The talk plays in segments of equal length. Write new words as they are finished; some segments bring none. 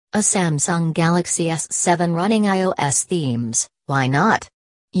A Samsung Galaxy S7 running iOS themes, why not?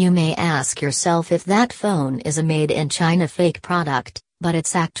 You may ask yourself if that phone is a made-in-China fake product, but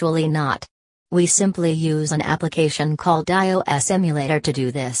it's actually not. We simply use an application called iOS Emulator to do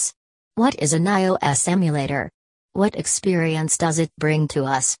this. What is an iOS emulator? What experience does it bring to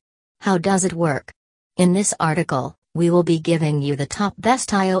us? How does it work? In this article, we will be giving you the top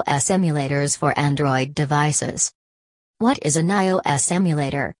best iOS emulators for Android devices. What is an iOS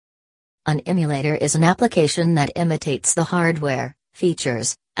emulator? An emulator is an application that imitates the hardware,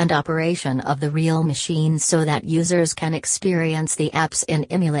 features, and operation of the real machine so that users can experience the apps in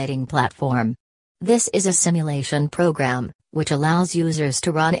emulating platform. This is a simulation program, which allows users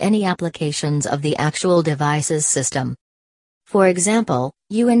to run any applications of the actual device's system. For example,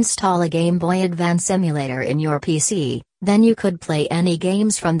 you install a Game Boy Advance emulator in your PC, then you could play any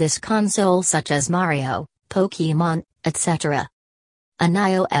games from this console such as Mario, Pokemon, etc. An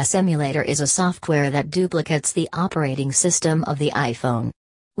iOS emulator is a software that duplicates the operating system of the iPhone.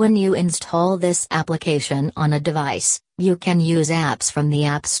 When you install this application on a device, you can use apps from the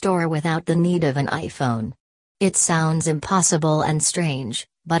App Store without the need of an iPhone. It sounds impossible and strange,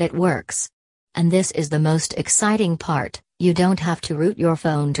 but it works. And this is the most exciting part, you don't have to root your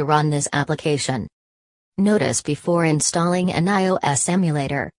phone to run this application. Notice before installing an iOS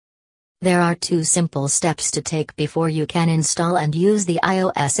emulator. There are 2 simple steps to take before you can install and use the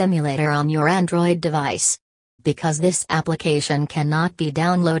iOS emulator on your Android device. Because this application cannot be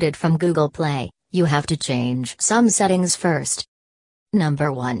downloaded from Google Play, you have to change some settings first.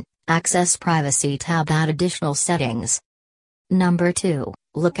 Number 1. Access Privacy tab, add additional settings. Number 2.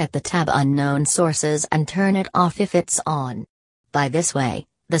 Look at the tab Unknown Sources and turn it off if it's on. By this way,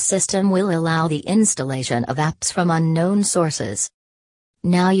 the system will allow the installation of apps from unknown sources.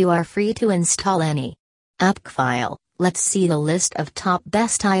 Now you are free to install any app file. Let's see the list of top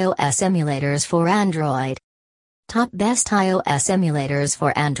best iOS emulators for Android. Top best iOS emulators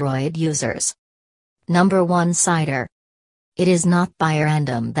for Android users. Number 1, Cider. It is not by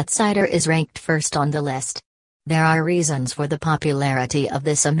random that Cider is ranked first on the list. There are reasons for the popularity of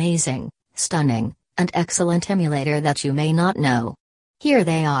this amazing, stunning, and excellent emulator that you may not know. Here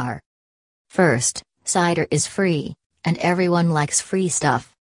they are. First, Cider is free, and everyone likes free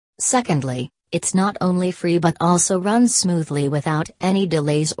stuff. Secondly, it's not only free but also runs smoothly without any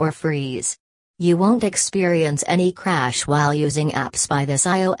delays or freeze. You won't experience any crash while using apps by this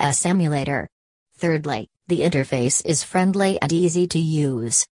iOS emulator. Thirdly, the interface is friendly and easy to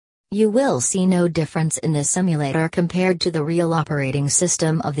use. You will see no difference in this emulator compared to the real operating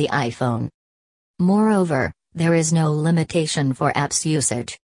system of the iPhone. Moreover, there is no limitation for apps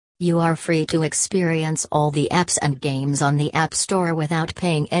usage. You are free to experience all the apps and games on the App Store without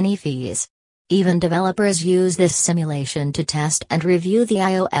paying any fees. Even developers use this simulation to test and review the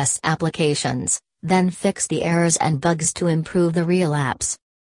iOS applications, then fix the errors and bugs to improve the real apps.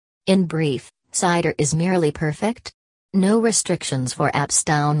 In brief, Cider is merely perfect. No restrictions for apps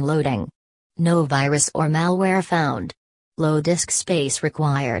downloading. No virus or malware found. Low disk space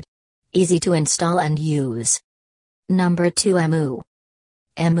required. Easy to install and use. Number 2, Emu.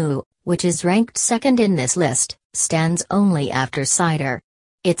 Emu, which is ranked second in this list, stands only after Cider.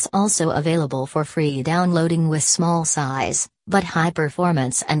 It's also available for free downloading with small size, but high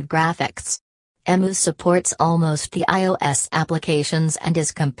performance and graphics. Emu supports almost the iOS applications and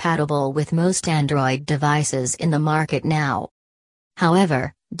is compatible with most Android devices in the market now.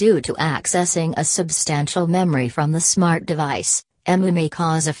 However, due to accessing a substantial memory from the smart device, Emu may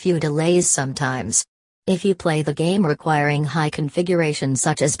cause a few delays sometimes. If you play the game requiring high configuration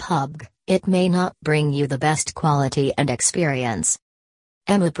such as PUBG, it may not bring you the best quality and experience.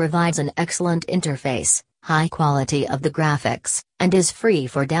 Emu provides an excellent interface, high quality of the graphics, and is free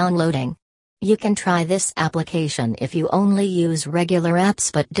for downloading. You can try this application if you only use regular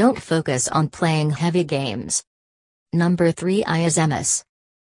apps but don't focus on playing heavy games. Number 3, iOS.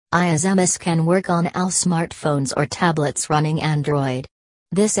 iOS can work on all smartphones or tablets running Android.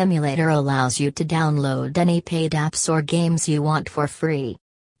 This emulator allows you to download any paid apps or games you want for free.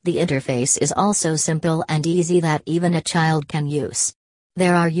 The interface is also simple and easy that even a child can use.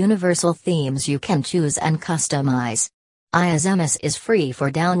 There are universal themes you can choose and customize. iOS is free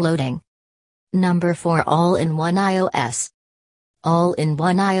for downloading. Number 4, All-in-One iOS.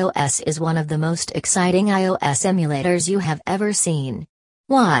 All-in-One iOS is one of the most exciting iOS emulators you have ever seen.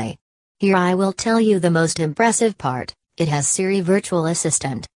 Why? Here I will tell you the most impressive part. It has Siri Virtual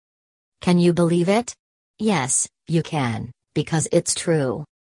Assistant. Can you believe it? Yes, you can, because it's true.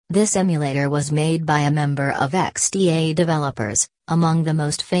 This emulator was made by a member of XDA developers, among the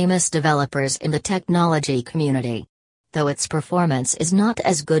most famous developers in the technology community. Though its performance is not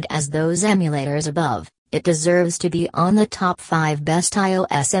as good as those emulators above, it deserves to be on the top 5 best iOS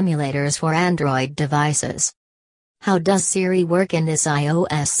emulators for Android devices. How does Siri work in this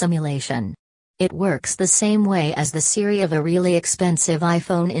iOS simulation? It works the same way as the Siri of a really expensive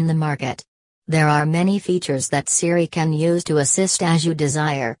iPhone in the market. There are many features that Siri can use to assist as you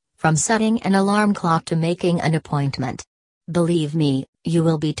desire, from setting an alarm clock to making an appointment. Believe me, you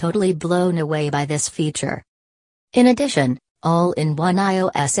will be totally blown away by this feature. In addition, all-in-one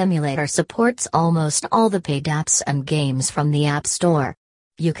iOS emulator supports almost all the paid apps and games from the App Store.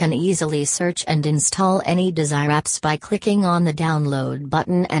 You can easily search and install any desired apps by clicking on the download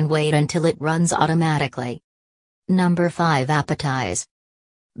button and wait until it runs automatically. Number 5. Appetize.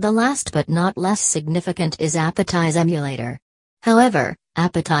 The last but not less significant is Appetize emulator. However,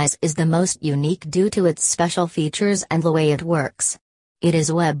 Appetize is the most unique due to its special features and the way it works. It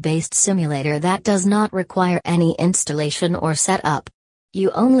is a web-based simulator that does not require any installation or setup. You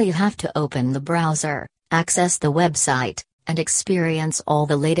only have to open the browser, access the website, and experience all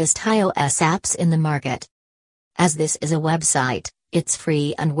the latest iOS apps in the market. As this is a website, it's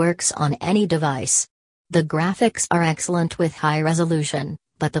free and works on any device. The graphics are excellent with high resolution,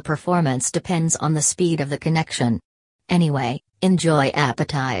 but the performance depends on the speed of the connection. Anyway, enjoy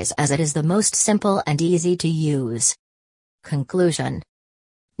Appetize as it is the most simple and easy to use. Conclusion.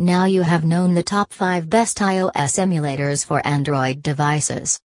 Now you have known the top 5 best iOS emulators for Android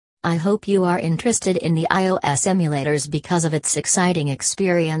devices. I hope you are interested in the iOS emulators because of its exciting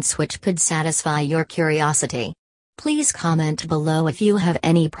experience which could satisfy your curiosity. Please comment below if you have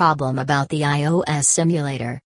any problem about the iOS simulator.